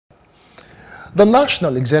The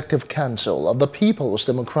National Executive Council of the People's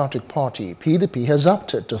Democratic Party, P.D.P, has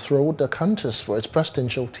opted to throw the contest for its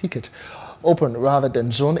presidential ticket open rather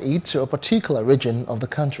than zone it to a particular region of the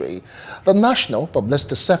country. The National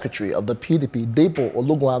Publicity Secretary of the P.D.P, Debo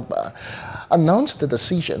Oluwagba, announced the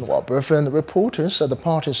decision while briefing reporters at the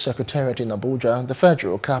party's secretariat in Abuja, the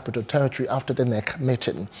Federal Capital Territory, after the N.E.C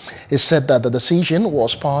meeting. He said that the decision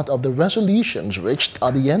was part of the resolutions reached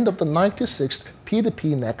at the end of the 96th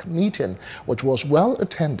P.D.P N.E.C meeting, which was well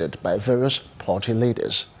attended by various party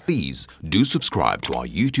leaders. Please do subscribe to our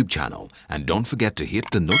YouTube channel and don't forget to hit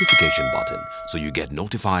the notification button so you get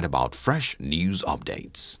notified about fresh news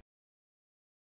updates.